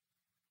guilt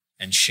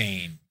and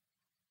shame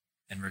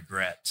and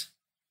regret,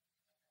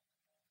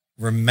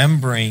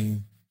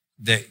 remembering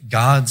that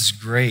God's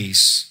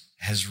grace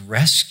has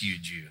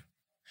rescued you.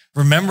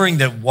 Remembering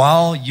that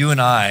while you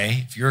and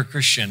I, if you're a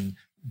Christian,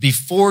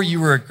 before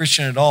you were a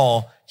Christian at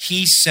all,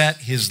 he set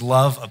his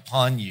love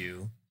upon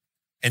you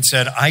and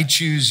said, I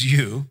choose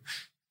you,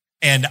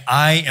 and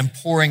I am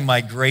pouring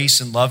my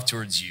grace and love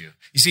towards you.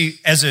 You see,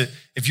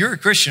 if you're a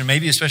Christian,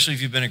 maybe especially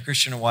if you've been a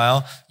Christian a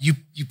while, you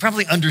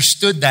probably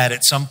understood that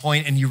at some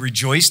point and you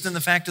rejoiced in the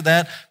fact of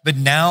that. But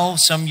now,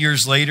 some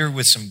years later,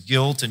 with some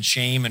guilt and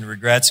shame and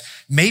regrets,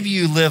 maybe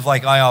you live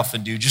like I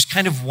often do, just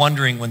kind of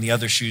wondering when the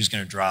other shoe is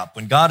going to drop,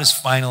 when God is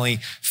finally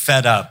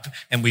fed up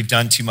and we've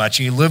done too much.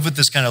 And you live with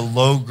this kind of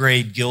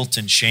low-grade guilt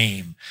and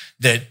shame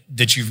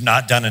that you've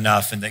not done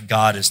enough and that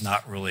God is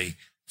not really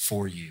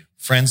for you.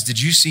 Friends,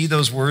 did you see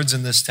those words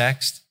in this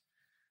text?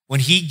 When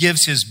he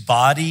gives his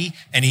body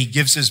and he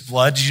gives his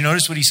blood, did you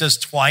notice what he says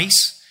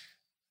twice?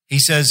 He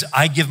says,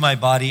 I give my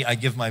body, I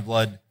give my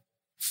blood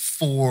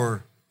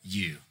for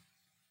you.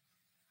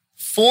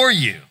 For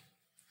you.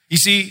 You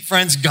see,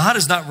 friends, God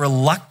is not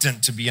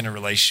reluctant to be in a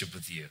relationship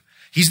with you.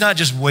 He's not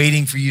just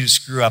waiting for you to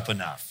screw up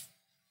enough.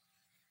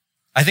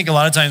 I think a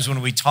lot of times when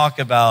we talk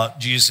about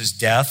Jesus'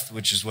 death,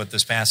 which is what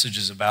this passage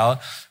is about,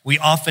 we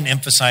often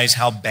emphasize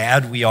how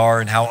bad we are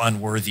and how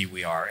unworthy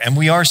we are. And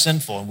we are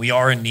sinful and we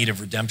are in need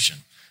of redemption.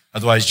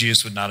 Otherwise,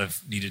 Jesus would not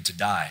have needed to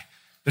die.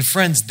 But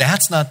friends,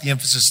 that's not the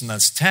emphasis in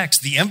this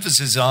text. The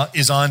emphasis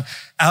is on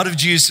out of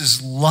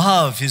Jesus'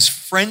 love, his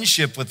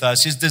friendship with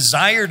us, his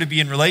desire to be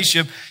in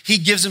relationship, he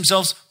gives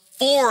himself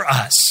for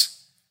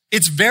us.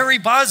 It's very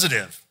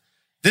positive.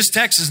 This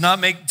text is not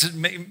meant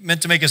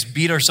to make us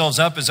beat ourselves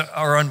up as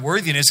our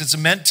unworthiness. It's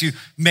meant to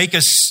make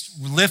us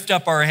lift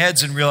up our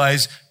heads and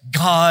realize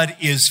God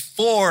is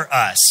for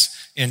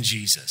us in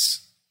Jesus.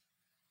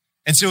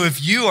 And so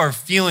if you are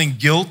feeling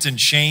guilt and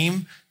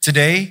shame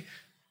today,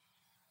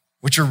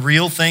 which are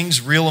real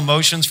things, real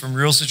emotions from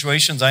real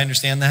situations, I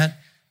understand that.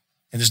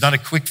 And there's not a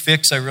quick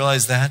fix, I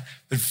realize that.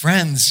 But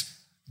friends,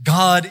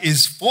 God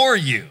is for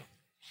you.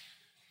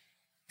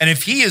 And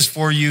if he is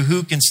for you,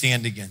 who can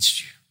stand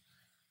against you?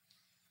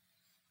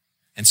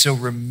 And so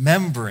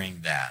remembering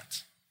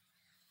that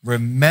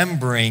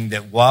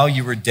while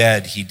you were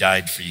dead, he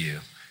died for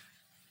you,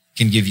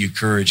 can give you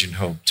courage and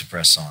hope to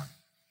press on.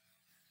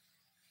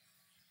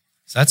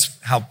 So that's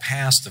how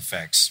past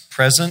affects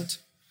present.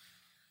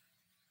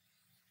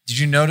 Did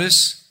you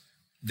notice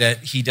that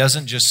he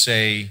doesn't just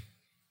say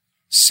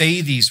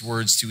these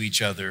words to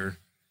each other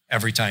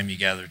every time you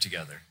gather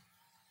together?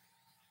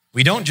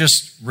 We don't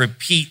just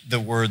repeat the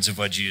words of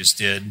what Jesus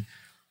did.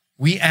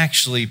 We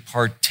actually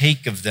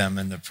partake of them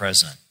in the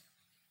present.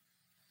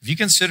 Have you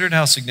considered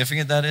how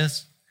significant that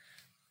is?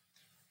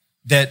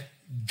 That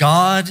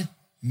God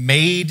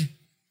made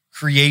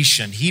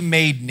creation. He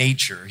made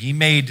nature. He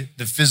made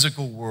the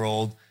physical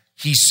world.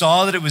 He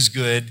saw that it was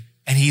good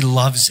and he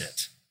loves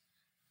it.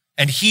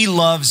 And he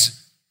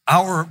loves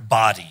our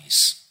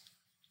bodies.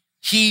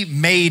 He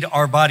made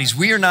our bodies.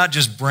 We are not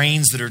just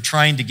brains that are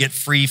trying to get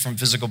free from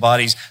physical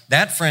bodies.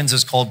 That, friends,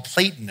 is called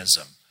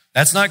Platonism.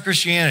 That's not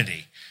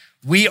Christianity.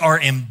 We are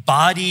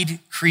embodied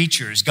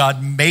creatures.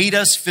 God made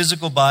us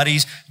physical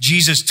bodies.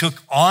 Jesus took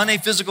on a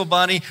physical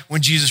body.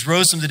 When Jesus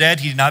rose from the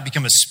dead, he did not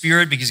become a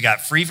spirit because he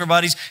got free from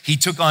bodies. He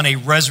took on a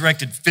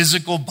resurrected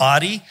physical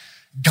body.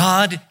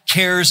 God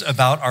cares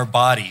about our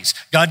bodies.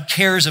 God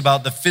cares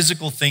about the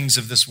physical things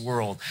of this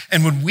world.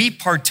 And when we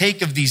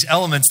partake of these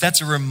elements, that's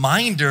a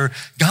reminder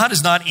God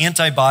is not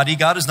anti-body.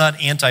 God is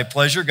not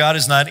anti-pleasure. God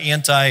is not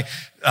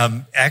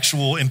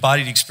anti-actual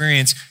embodied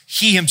experience.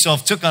 He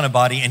himself took on a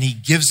body and he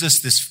gives us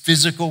this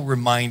physical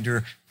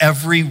reminder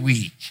every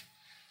week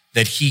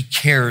that he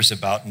cares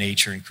about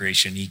nature and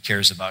creation. He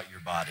cares about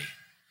your body.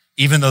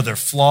 Even though they're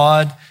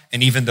flawed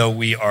and even though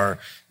we are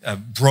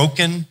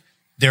broken,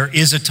 there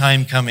is a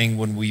time coming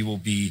when we will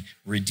be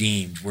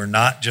redeemed. We're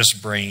not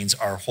just brains,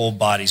 our whole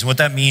bodies. And what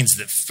that means is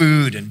that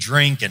food and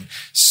drink and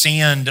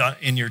sand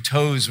in your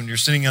toes when you're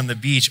sitting on the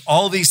beach,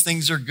 all these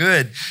things are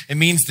good. It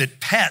means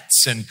that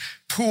pets and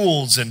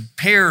pools and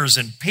pears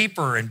and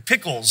paper and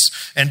pickles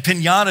and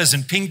piñatas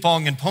and ping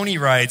pong and pony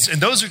rides,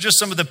 and those are just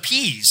some of the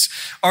P's,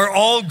 are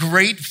all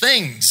great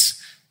things.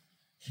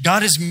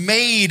 God has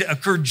made a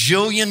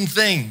quadrillion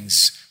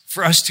things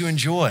for us to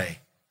enjoy.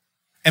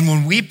 And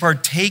when we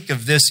partake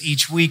of this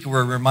each week,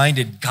 we're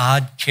reminded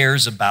God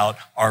cares about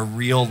our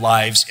real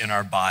lives in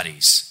our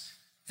bodies.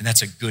 And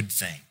that's a good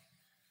thing.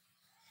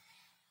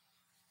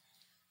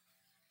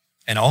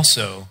 And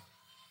also,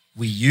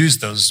 we use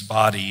those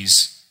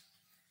bodies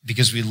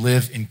because we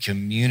live in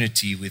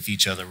community with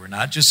each other. We're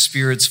not just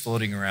spirits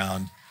floating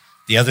around.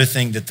 The other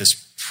thing that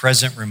this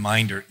present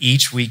reminder,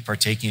 each week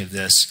partaking of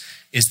this,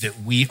 is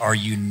that we are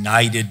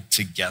united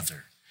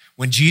together.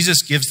 When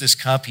Jesus gives this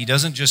cup, he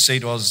doesn't just say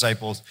to all his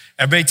disciples,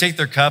 everybody take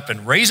their cup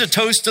and raise a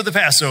toast to the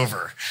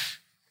Passover.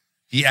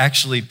 He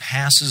actually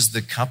passes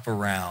the cup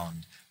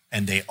around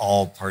and they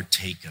all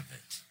partake of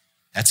it.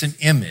 That's an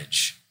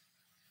image.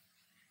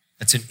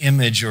 That's an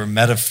image or a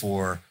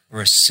metaphor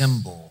or a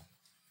symbol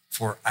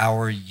for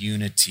our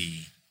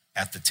unity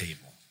at the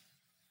table.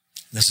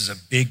 This is a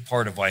big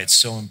part of why it's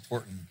so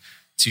important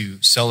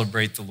to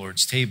celebrate the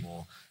Lord's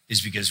table,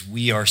 is because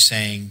we are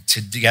saying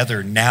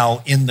together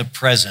now in the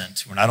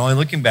present, we're not only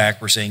looking back,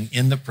 we're saying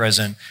in the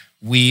present,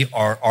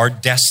 our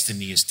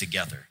destiny is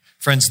together.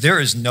 Friends, there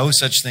is no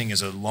such thing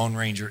as a Lone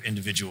Ranger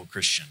individual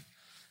Christian.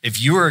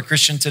 If you are a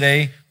Christian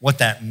today, what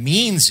that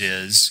means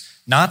is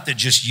not that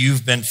just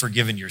you've been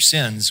forgiven your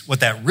sins. What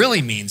that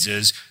really means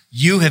is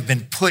you have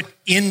been put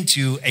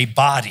into a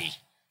body,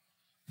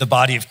 the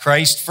body of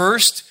Christ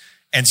first,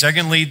 and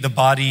secondly, the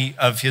body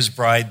of his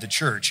bride, the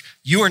church.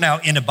 You are now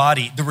in a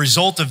body. The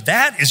result of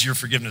that is your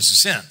forgiveness of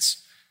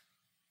sins.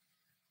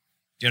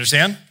 Do you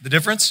understand the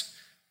difference?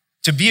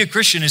 To be a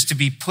Christian is to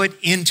be put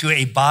into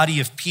a body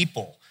of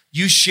people.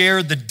 You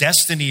share the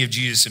destiny of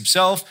Jesus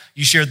himself.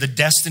 You share the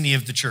destiny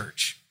of the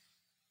church.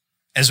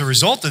 As a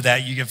result of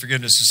that, you get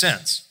forgiveness of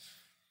sins,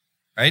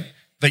 right?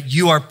 But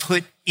you are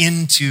put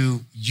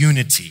into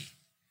unity.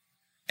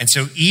 And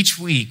so each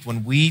week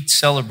when we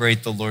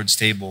celebrate the Lord's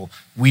table,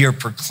 we are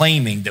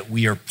proclaiming that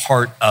we are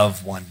part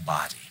of one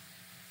body.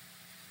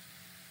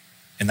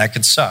 And that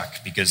can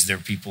suck because there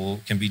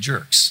people can be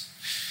jerks.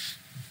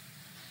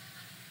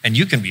 And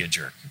you can be a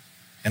jerk.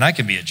 And I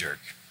can be a jerk.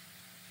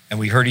 And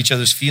we hurt each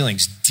other's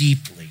feelings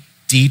deeply,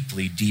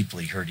 deeply,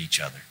 deeply hurt each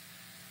other.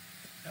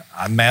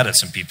 I'm mad at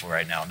some people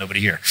right now. Nobody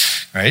here,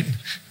 right?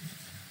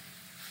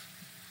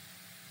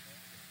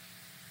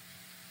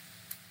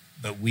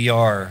 But we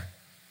are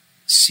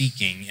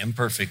seeking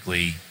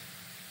imperfectly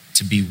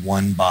to be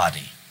one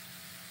body.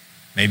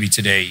 Maybe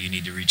today you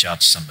need to reach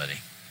out to somebody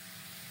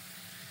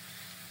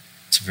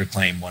to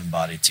proclaim one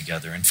body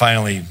together. And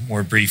finally,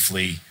 more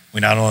briefly,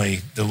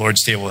 the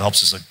Lord's table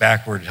helps us look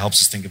backward, it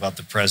helps us think about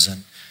the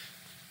present,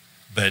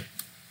 but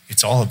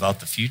it's all about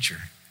the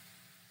future.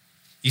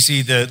 You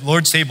see, the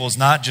Lord's table is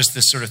not just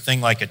this sort of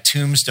thing like a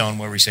tombstone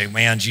where we say,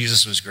 man,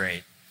 Jesus was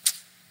great,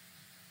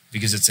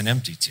 because it's an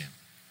empty tomb.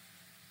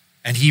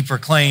 And he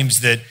proclaims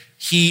that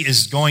he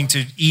is going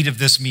to eat of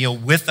this meal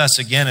with us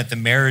again at the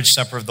marriage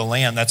supper of the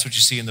Lamb. That's what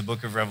you see in the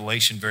book of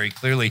Revelation very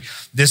clearly.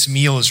 This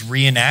meal is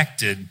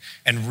reenacted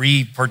and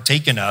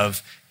re-partaken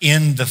of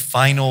in the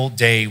final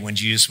day when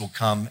Jesus will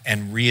come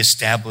and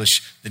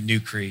reestablish the new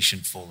creation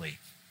fully.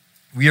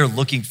 We are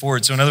looking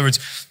forward. So in other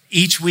words,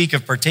 each week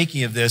of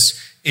partaking of this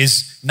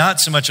is not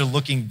so much a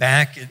looking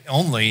back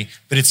only,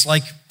 but it's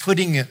like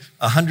putting $100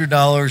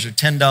 or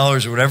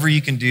 $10 or whatever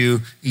you can do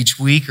each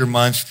week or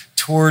month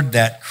toward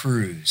that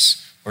cruise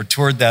or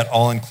toward that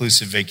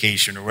all-inclusive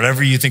vacation or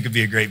whatever you think would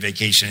be a great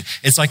vacation.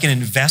 It's like an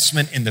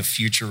investment in the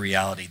future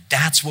reality.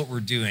 That's what we're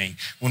doing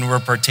when we're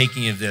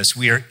partaking of this.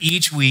 We are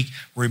each week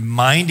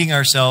reminding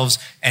ourselves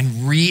and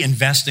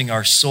reinvesting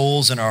our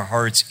souls and our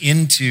hearts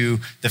into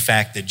the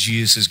fact that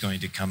Jesus is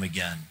going to come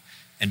again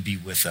and be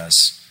with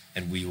us,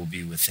 and we will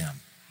be with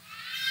him.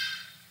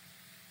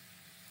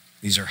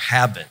 These are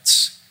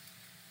habits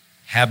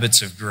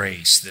of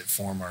grace that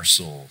form our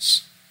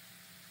souls.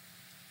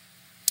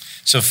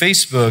 So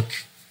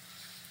Facebook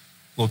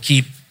will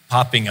keep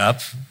popping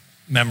up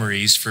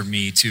memories for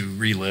me to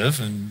relive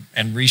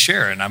and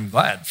reshare, and I'm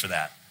glad for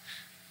that.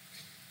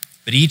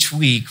 But each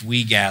week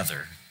we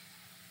gather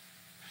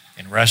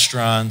in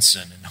restaurants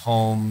and in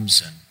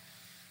homes and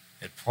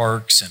at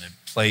parks and at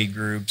play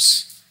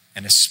groups,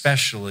 and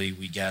especially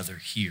we gather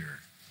here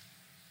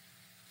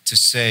to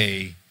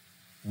say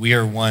we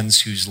are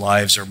ones whose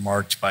lives are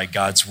marked by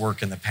God's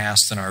work in the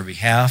past on our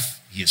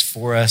behalf. He is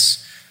for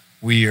us.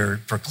 We are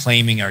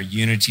proclaiming our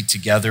unity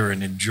together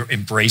and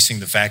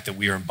embracing the fact that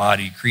we are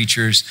embodied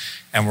creatures,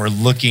 and we're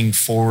looking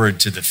forward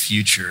to the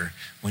future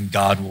when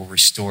God will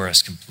restore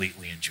us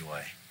completely in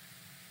joy.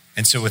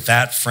 And so with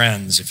that,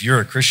 friends, if you're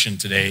a Christian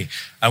today,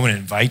 I want to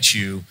invite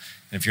you,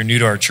 and if you're new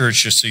to our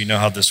church, just so you know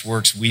how this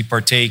works, we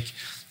partake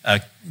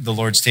the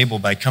Lord's table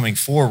by coming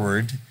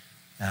forward,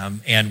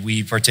 and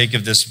we partake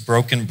of this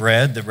broken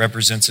bread that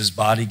represents his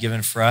body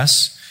given for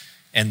us,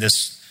 and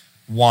this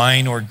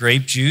wine or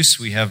grape juice.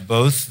 We have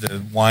both.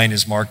 The wine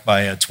is marked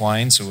by a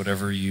twine, so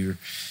whatever your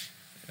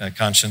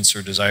conscience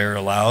or desire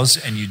allows,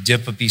 and you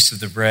dip a piece of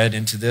the bread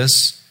into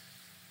this,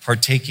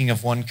 partaking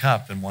of one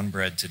cup and one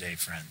bread today,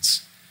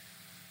 friends.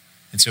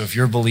 And so if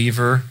you're a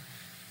believer,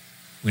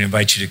 we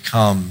invite you to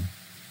come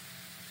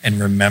and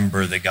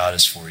remember that God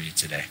is for you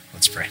today.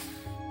 Let's pray.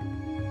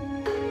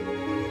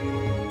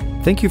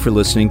 Thank you for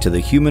listening to the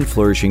Human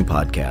Flourishing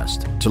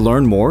Podcast. To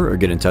learn more or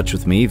get in touch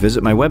with me,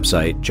 visit my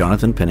website,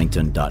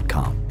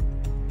 jonathanpennington.com.